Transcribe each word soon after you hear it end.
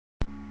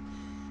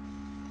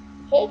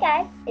Hey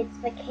guys, it's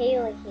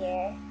Makayla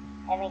here,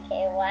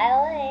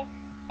 makayla,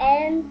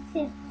 and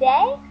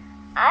today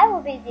I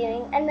will be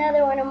doing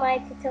another one of my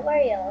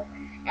tutorials,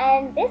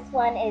 and this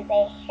one is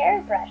a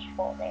hairbrush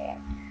holder,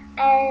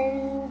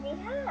 and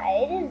yeah,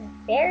 it is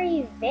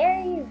very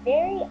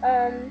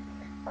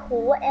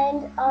cool,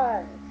 and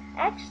I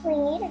actually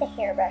needed a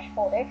hairbrush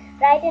holder,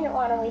 but I didn't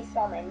want to waste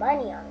all my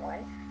money on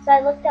one, so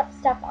I looked up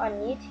stuff on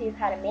YouTube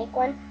how to make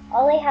one.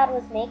 All I had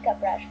was makeup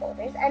brush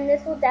holders, and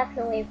this will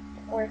definitely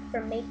work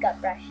for makeup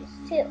brushes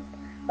too,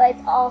 but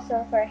it's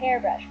also for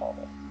hairbrush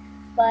holders.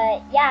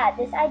 But yeah,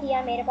 this idea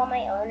I made up on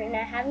my own, and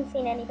I haven't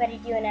seen anybody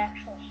do an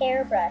actual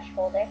hairbrush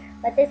holder,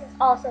 but this is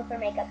also for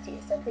makeup too,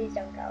 so please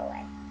don't go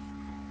away.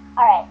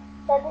 Alright,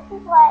 so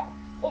this is what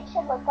it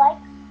should look like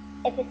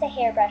if it's a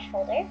hairbrush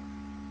holder.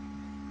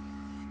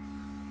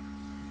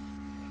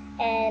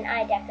 And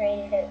I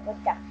decorated it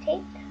with duct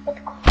tape. But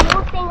the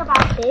cool thing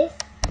about this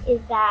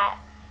is that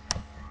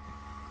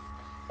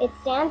it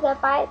stands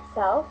up by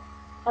itself,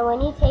 and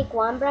when you take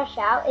one brush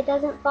out, it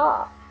doesn't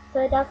fall. So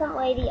it doesn't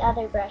weigh the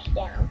other brush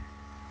down,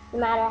 no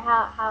matter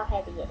how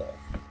heavy it is.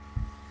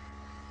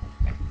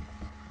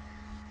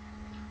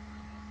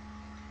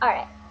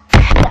 Alright, so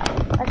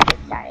let's get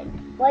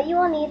started. What you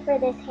will need for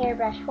this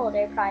hairbrush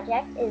holder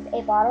project is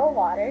a bottle of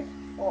water,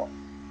 well,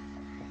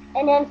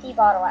 an empty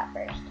bottle at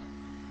first.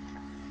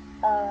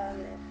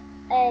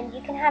 And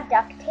you can have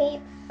duct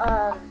tape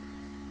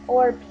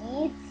or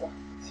beads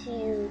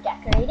to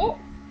decorate it.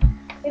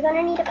 You're going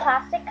to need a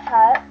plastic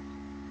cup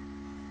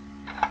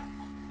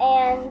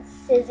and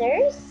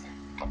scissors,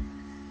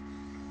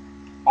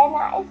 and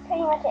that is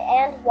pretty much it,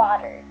 and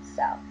water.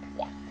 So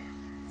yeah,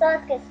 so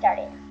let's get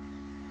started.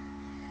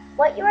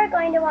 What you are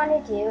going to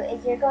want to do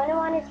is you're going to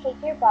want to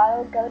take your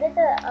bottle, go to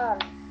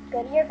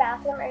your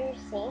bathroom or your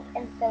sink,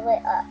 and fill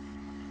it up.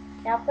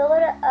 Now fill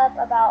it up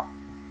about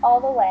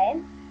all the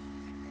way.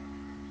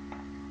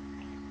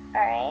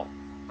 Alright.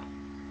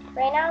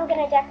 Right now I'm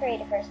going to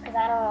decorate it first because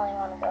I don't really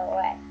want to go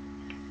away.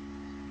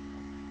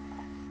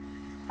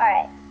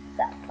 Alright,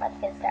 so let's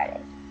get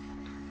started.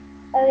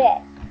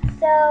 Okay,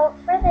 so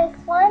for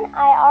this one,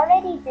 I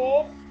already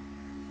did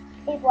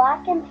a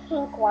black and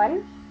pink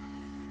one.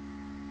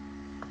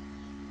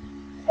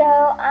 So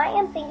I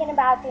am thinking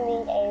about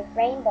doing a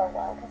rainbow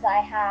one because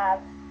I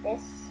have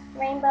this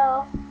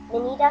rainbow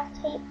mini duct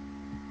tape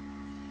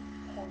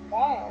and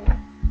then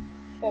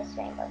this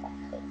rainbow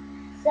duct tape.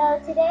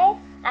 So today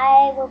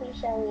I will be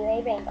showing you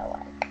a rainbow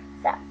one.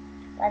 So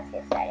let's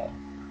get started.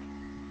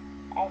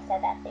 I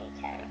said that 3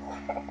 times.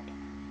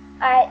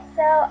 Alright,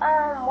 so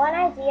one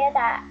idea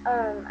that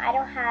I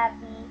don't have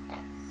the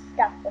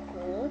stuff with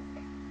me,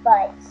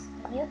 but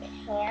you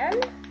can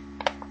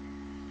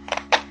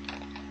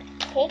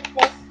take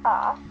this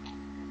off,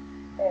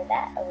 throw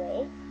that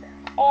away,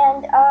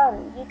 and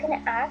you can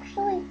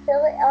actually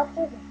fill it up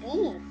with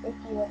beads if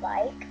you would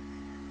like.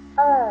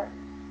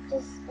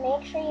 Just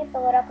make sure you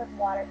fill it up with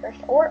water first,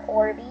 or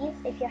Orbeez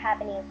if you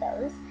have any of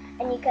those,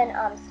 and you can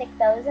stick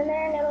those in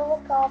there and it'll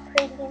look all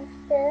pretty and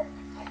stuff.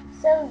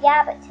 So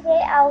yeah, but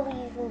today I'll be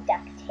using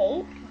duct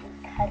tape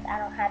because I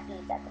don't have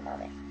these at the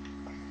moment.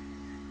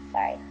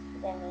 Sorry,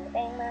 didn't mean to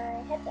bang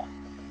my headset.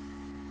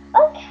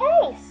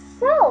 Okay,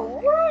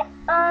 so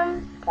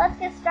let's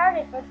get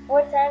started for the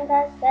 4th time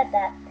I said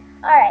that.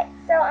 Alright,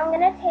 so I'm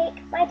gonna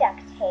take my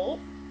duct tape.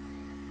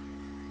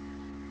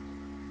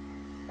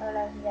 I don't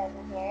know if you guys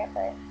can hear it,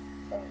 but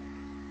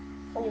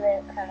we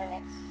live kind of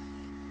next.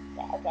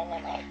 Yeah, okay,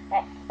 never mind.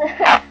 Right.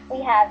 We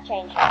have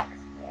train tracks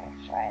here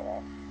where I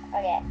live.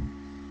 Okay,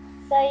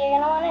 so you're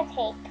gonna want to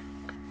take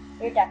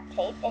your duct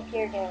tape if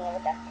you're doing it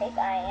with duct tape.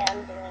 I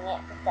am doing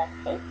it with duct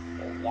tape.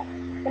 So yeah,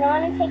 you're gonna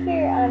want to take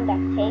your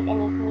duct tape, and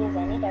you can use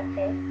any duct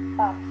tape.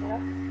 Optional.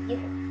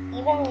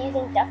 Even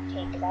using duct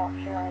tape is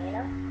optional, you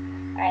know.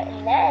 All right,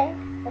 and then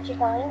what you're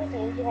going to do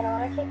is you're gonna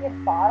want to take your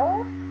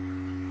bottle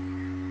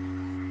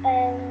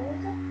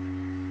and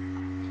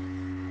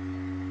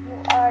you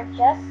are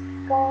just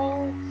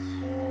going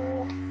to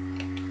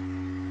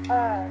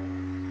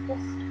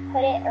just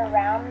put it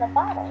around the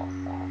bottle.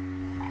 So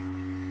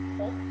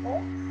take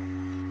this,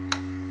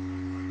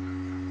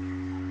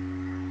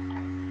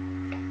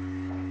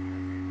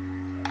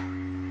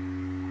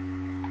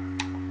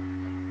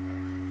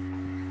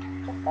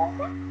 just like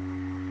that.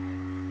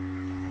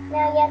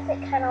 Now yes, it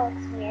kind of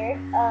looks weird,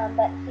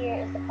 but here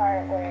is the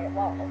part where it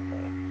won't look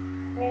weird.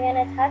 You're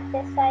going to tuck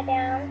this side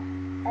down,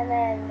 and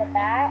then the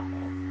back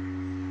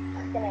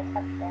is going to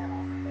tuck down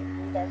actually.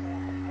 He doesn't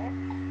have here.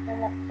 Then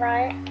the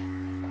front,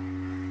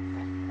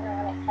 I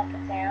want to tuck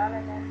it down,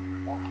 and then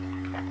yeah.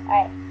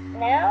 Alright,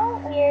 now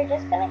we're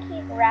just going to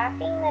keep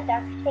wrapping the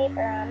duct tape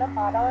around the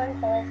bottle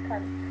until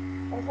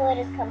it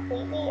is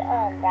completely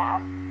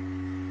wrapped.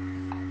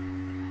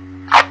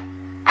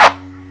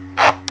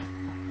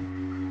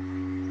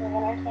 So we're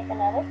going to take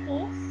another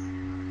piece.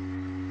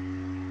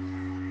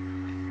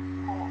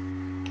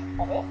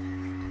 Put it.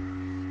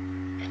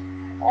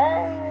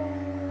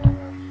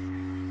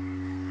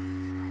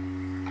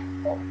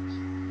 Put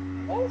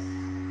this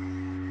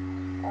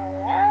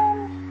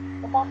around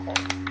the bottle.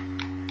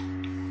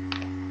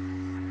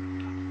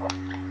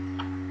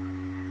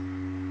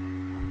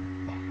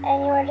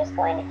 And you are just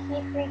going to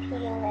keep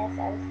repeating this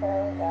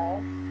until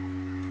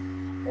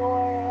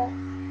your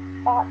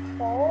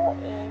bottle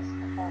is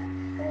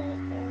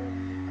completely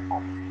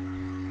covered.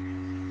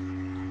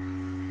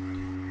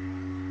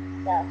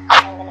 So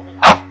I'm going to be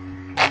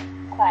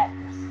quiet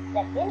for a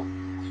second.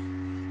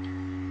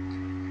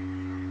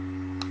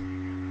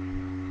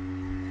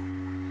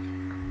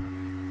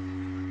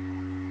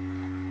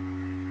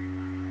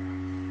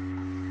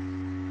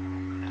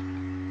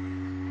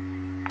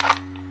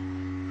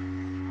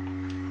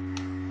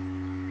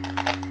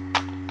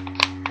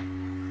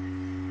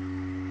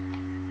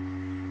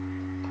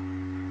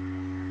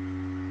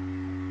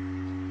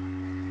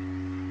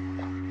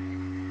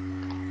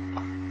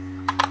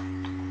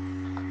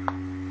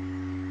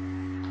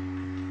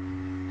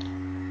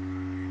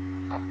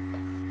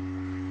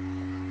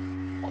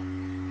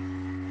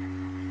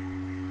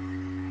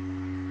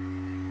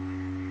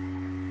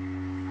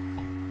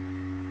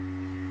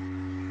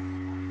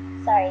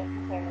 Sorry if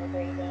you hear me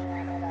breathing,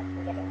 I know that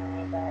can get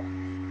annoying, but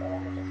so let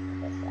me just put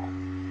this way.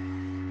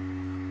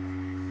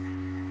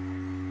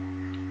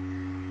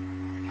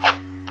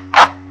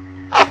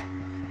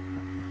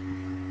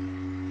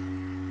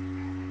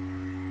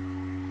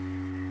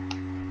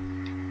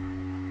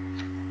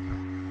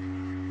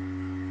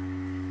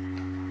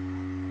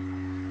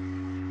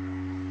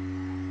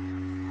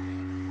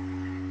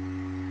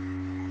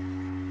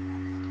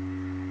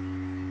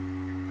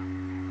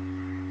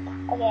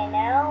 Okay,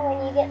 now when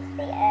you get to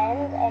the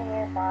end and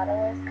your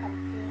bottle is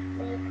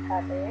completely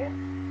covered,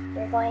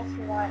 you're going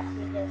to want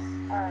to just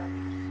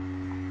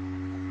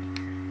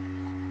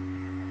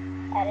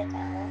add it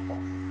down like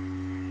this.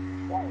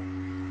 Yay.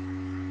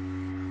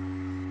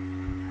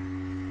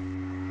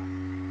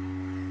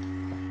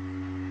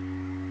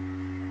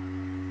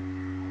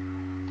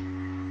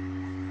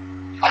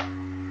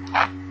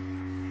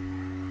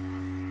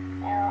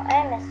 Now I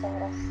missed a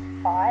little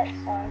spot,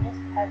 so I'm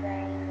just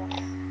covering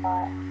this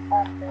spot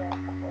up real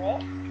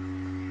quick.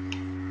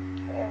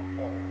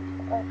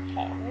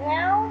 Okay,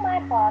 now my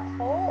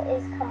bottle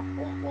is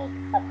completely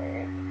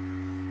covered,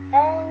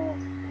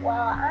 and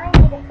well, I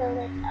need to fill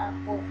it up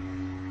with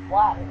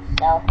water.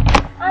 So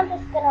I'm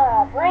just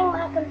gonna bring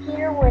my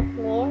computer with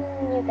me,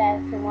 and you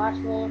guys can watch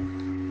me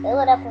fill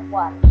it up with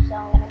water. So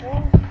I'm gonna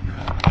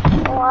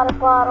bring a water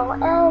bottle,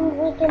 and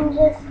we can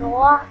just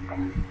walk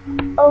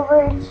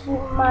over to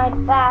my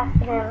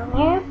bathroom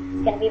here.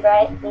 It's gonna be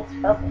bright. It needs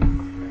focus.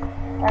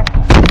 Okay.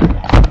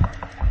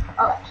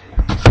 I'll let you know.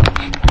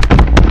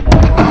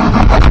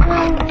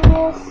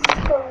 This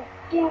go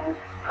down.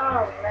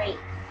 Alright.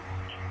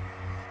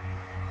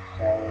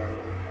 So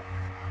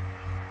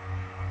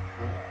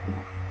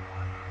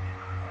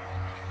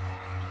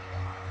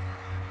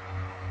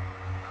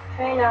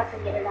try not to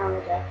get it on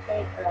the duct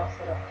tape or else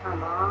it'll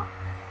come off.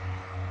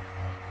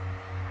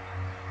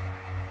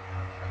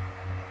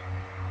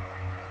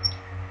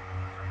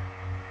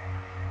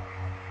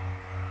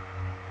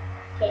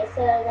 Okay,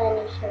 so then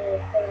you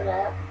should fill it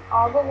up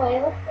all the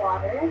way with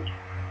water.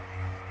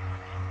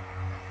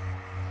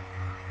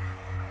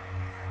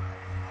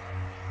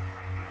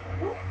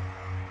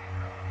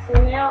 So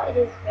now it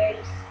is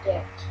very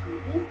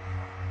sticky.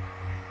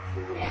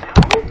 Now,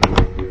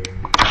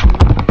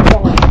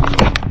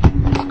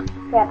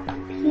 grab the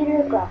computer,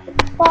 grab the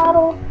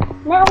bottle.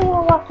 Now we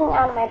are walking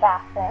out of my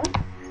bathroom.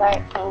 Sorry,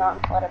 hang on,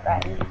 let it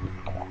brighten.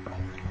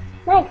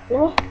 Nice,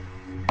 Jimmy.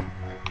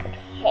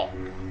 Okay,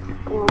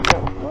 we'll go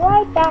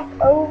right back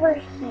over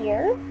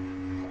here.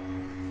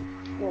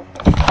 Move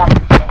this stuff,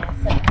 set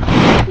the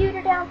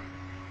computer down.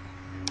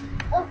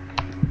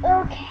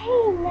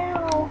 Okay,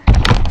 now.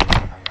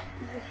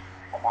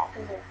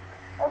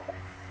 Okay,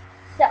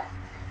 so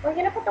we're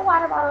going to put the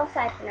water bottle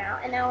aside for now,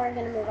 and now we're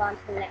going to move on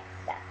to the next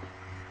step.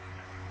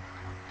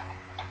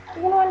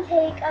 You're going to want to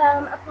take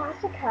a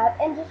plastic cup,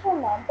 and just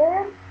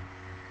remember,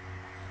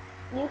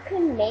 you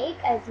can make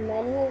as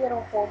many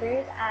little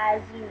holders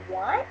as you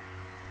want,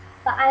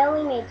 but I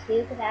only made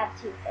two because I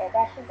have two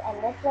hairbrushes,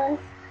 and this one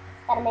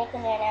that I'm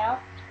making right now,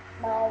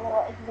 my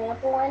little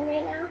example one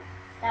right now,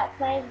 that's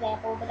my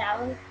example, but that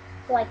one's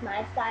for like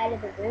my side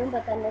of the room,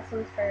 but then this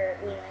one's for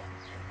me and my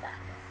sister's side.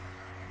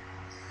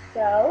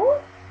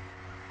 So,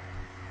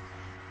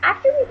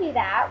 after we do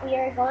that, we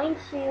are going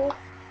to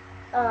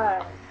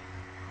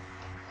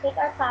take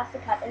our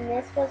plastic cup, and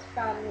this was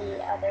from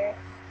the other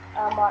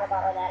water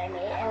bottle that I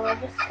made, and we're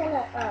just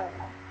gonna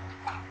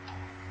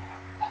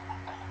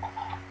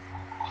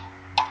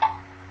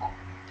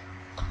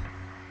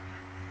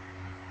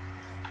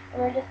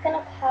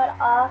cut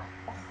off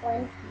a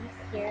slim piece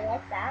here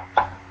like that,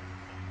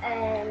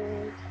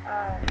 and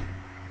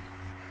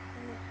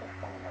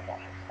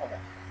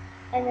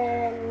and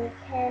then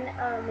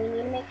we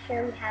need to make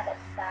sure we have it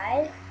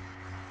sized,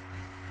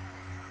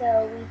 so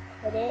we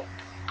put it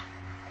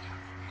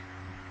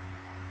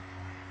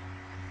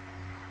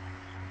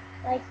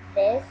like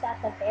this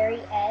at the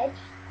very edge,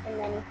 and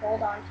then you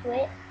hold on to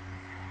it,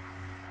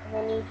 and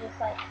then you just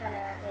like kind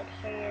of make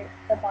sure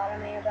the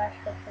bottom of your brush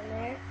fits in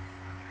there.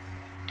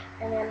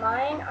 And then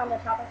mine on the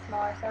top is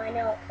smaller, so I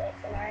know it fits,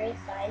 and I already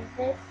sized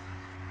this,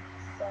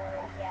 So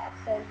yeah,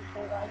 so you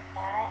can go like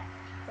that,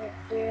 put it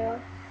through.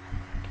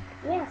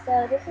 Yeah,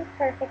 so this is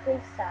perfectly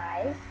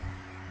sized.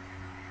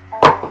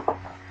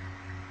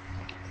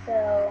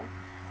 So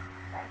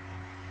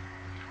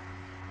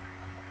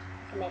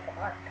to make a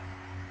mark.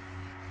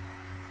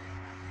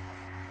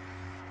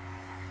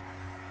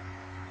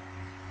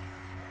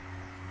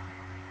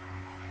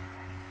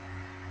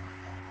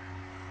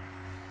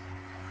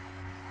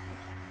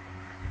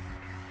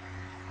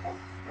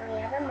 Now we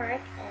have a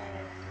mark,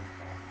 and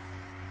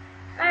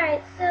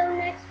alright, so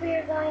next we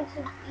are going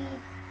to be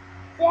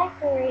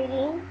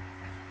decorating.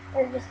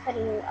 We're just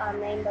putting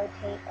rainbow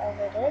tape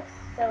over this.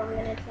 So I'm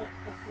going to take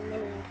this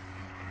mini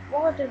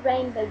roll the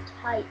rainbow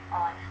tape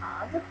I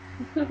have.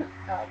 I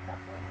like that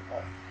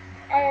rainbow.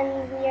 And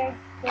we are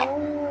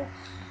going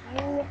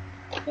to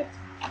get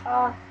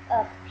off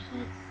a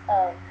piece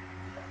of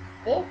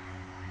this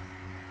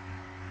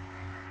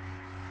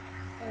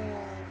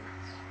and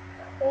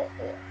put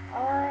it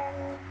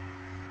on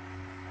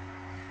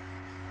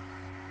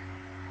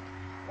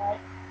like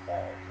so.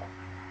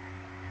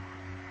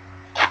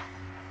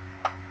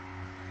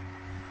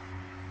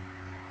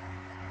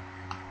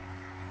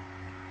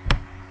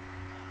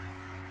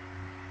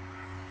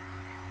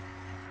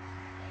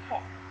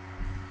 Okay.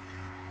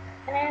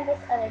 And I have this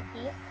other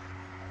piece.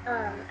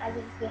 As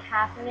you can see,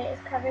 half of it is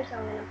covered, so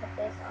I'm going to put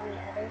this on the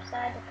other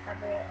side to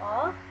cover it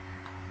all.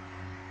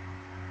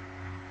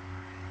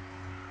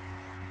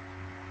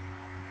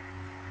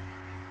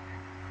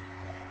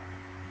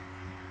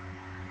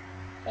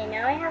 Okay,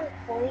 now I have it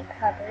fully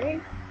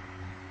covered.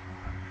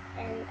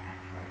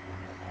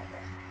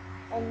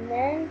 And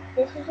then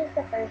this is just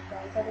the first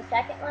one. So the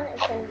second one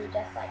is going to be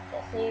just like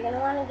this. So you're going to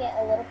want to get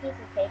a little piece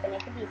of tape, and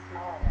it could be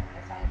smaller than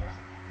this. I'm just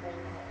winging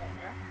it right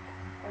now.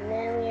 And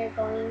then we are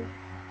going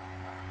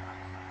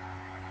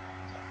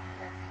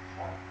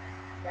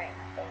right in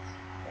the face.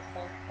 This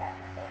thing right in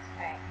the face.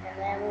 Alright, and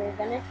then we're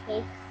going to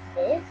take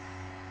this.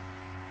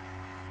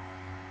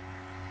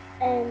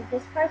 And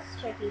this part's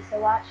tricky, so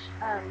watch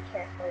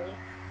carefully.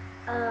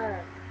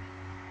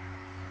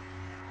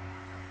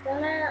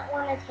 Gonna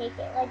want to take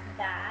it like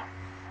that,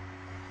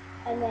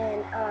 and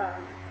then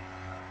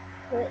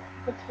put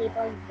the tape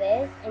like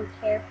this, and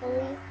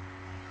carefully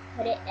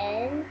put it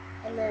in,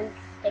 and then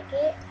stick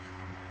it.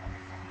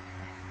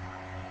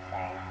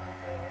 Sorry,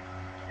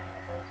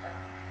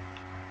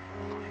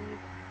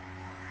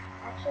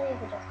 actually, you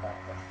could just go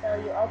like this. So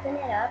you open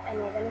it up, and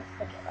you're gonna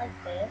stick it like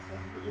this. This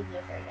is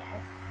easier for you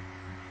guys.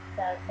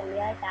 So it's gonna be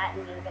like that,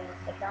 and you're gonna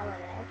stick it on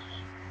one edge,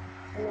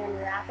 and then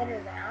wrap it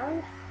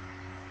around.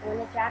 And when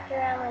it's wrapped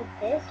around like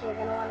this, you're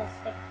going to want to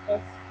stick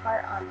this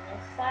part on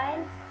this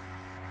side.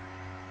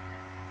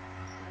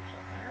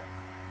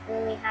 And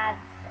then we have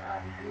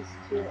these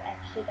two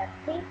extra duct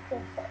tape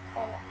to put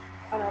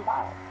on our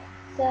bottle.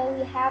 So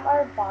we have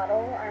our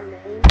bottle, our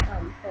main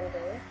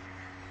holder.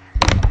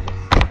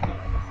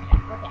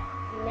 Okay,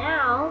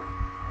 now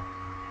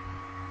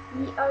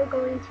we are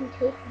going to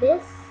take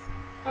this,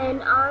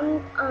 and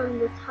on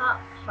the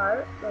top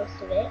part, most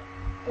of it,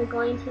 we're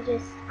going to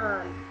just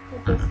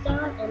put this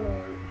down and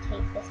then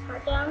take this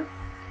part down.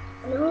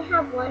 And then we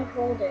have one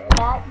holder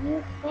that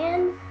you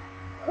can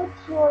put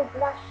your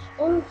brush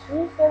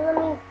into. So let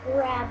me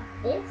grab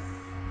this.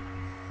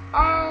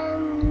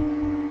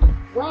 And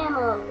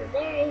whammo,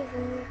 there is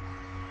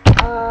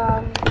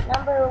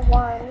number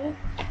one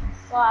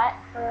slot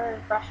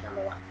for brush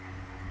number one.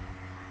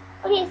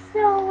 Okay,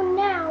 so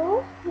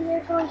now we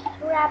are going to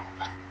grab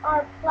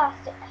our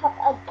plastic cup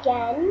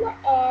again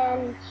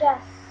and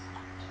just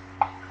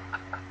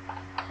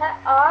cut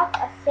off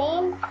a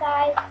same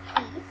size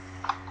piece.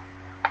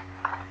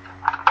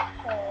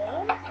 Okay,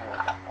 let me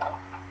get this.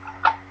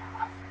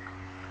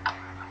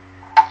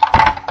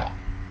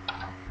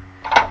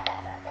 Put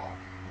that out there.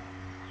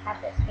 Have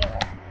this here.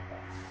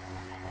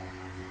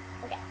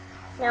 Okay,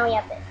 now we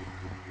have this.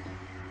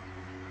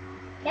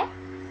 Okay,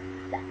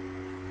 so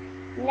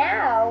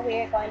now we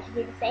are going to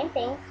do the same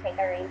thing. Take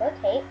our rainbow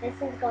tape. This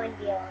is going to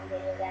be a long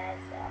video, guys,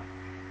 so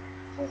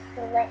just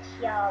to let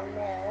y'all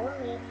know,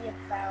 maybe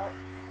about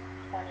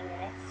 20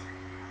 minutes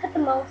at the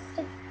most.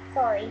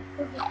 Sorry.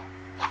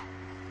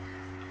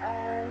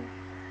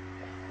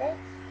 This.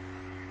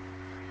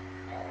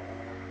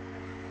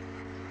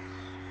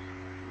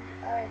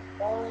 Are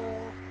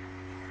going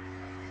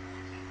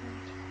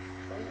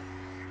to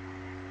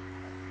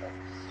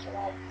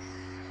like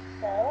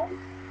so.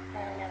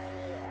 And now we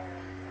need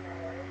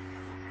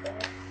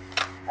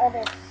another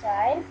other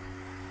side.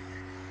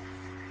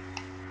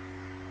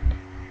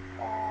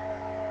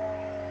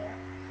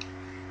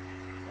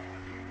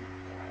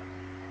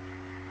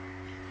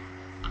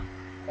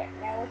 There,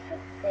 now we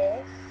take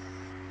this,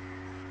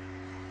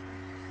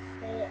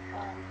 put it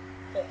on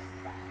this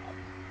side.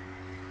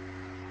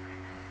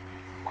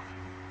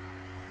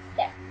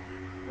 There.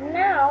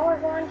 Now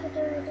we're going to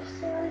do the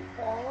same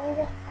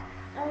thing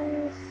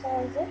and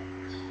size it.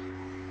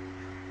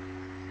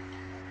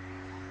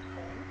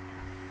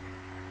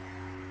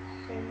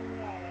 So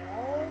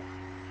now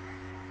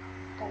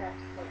I'm gonna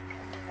take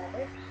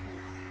another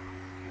piece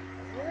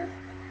here.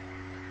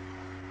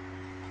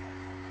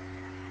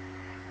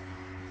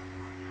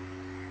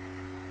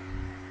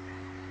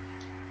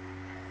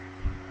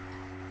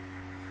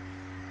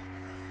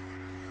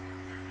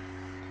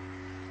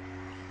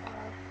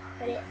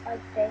 put it like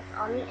this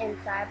on the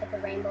inside, but the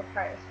rainbow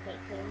part is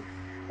facing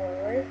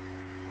forward.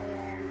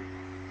 And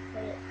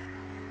put it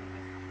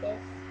like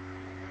this.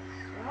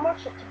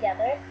 Smush it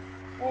together.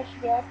 And it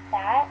should be like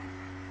that.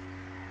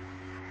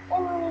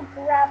 And then we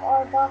grab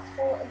our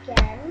bottle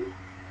again.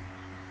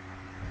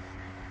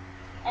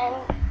 And,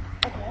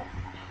 okay.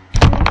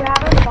 We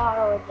grab our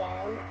bottle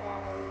again,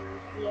 and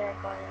we are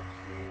going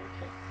to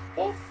take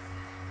this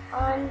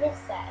on this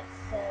side.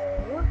 So,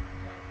 let's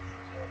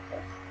do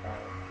this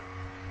one.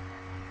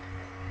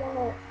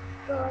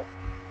 Go.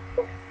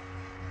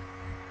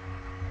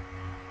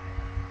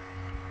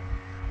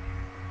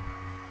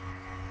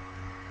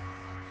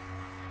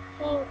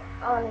 Hang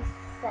on a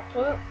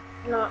second,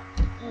 not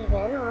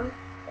even on.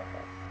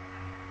 Okay.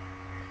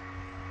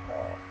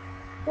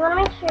 You want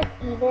to make sure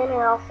it's even and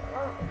also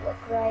not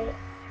look right.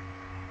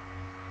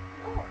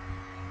 Oh.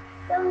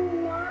 So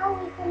now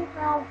we can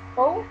have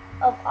both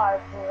of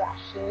our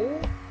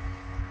brushes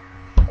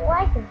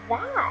like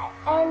that.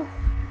 And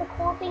the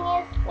cool thing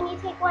is, when you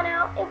take one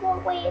out, it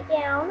won't weigh it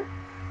down.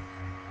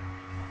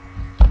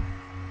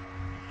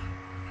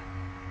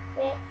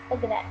 Okay,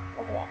 look at that,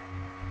 look at that.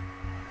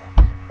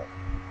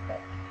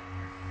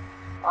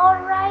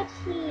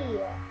 Alrighty.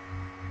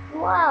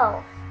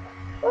 Well,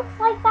 looks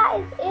like that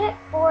is it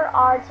for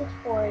our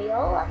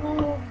tutorial. Let me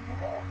move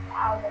this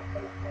out of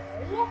the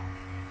way.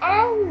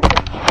 And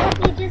let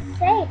me just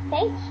say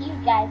thank you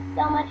guys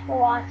so much for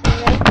watching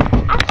this.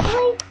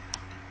 Actually,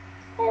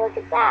 hey, look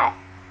at that.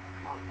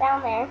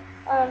 Down there.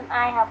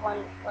 I have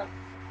one like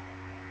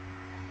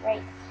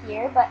right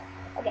here, but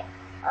okay.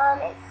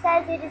 It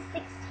says it is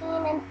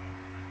 16 and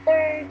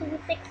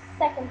 36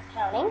 seconds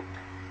counting.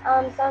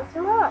 So it's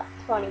not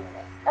 20 minutes.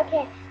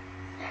 Okay.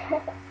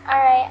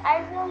 Alright,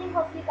 I really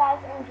hope you guys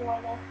enjoy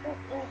this. This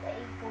is a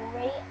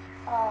great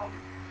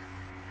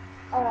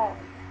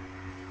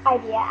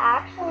idea. I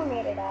actually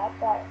made it up,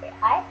 but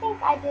I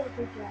think I did a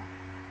good job.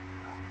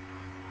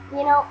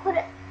 You know,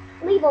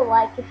 leave a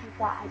like if you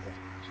thought I did a good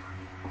job.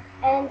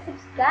 And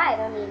subscribe,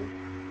 I mean,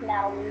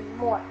 that'll mean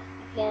more.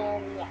 You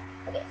can, yeah.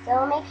 Okay,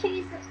 so make sure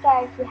you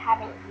subscribe if you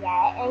haven't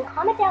yet, and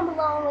comment down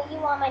below what you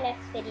want my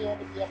next video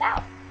to be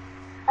about.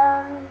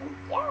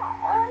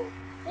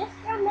 Just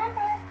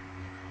remember,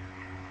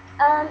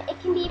 it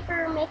can be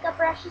for makeup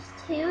brushes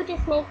too.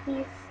 Just make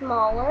these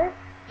smaller.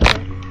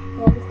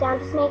 Hold this down,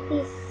 just make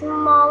these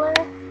smaller,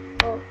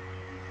 and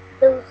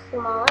those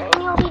smaller,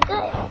 and you'll be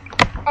good.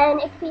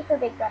 And it can be for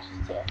big brushes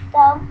too.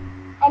 So,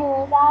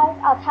 anyway guys,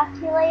 I'll talk to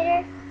you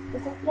later.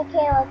 This is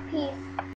Makayla. Peace.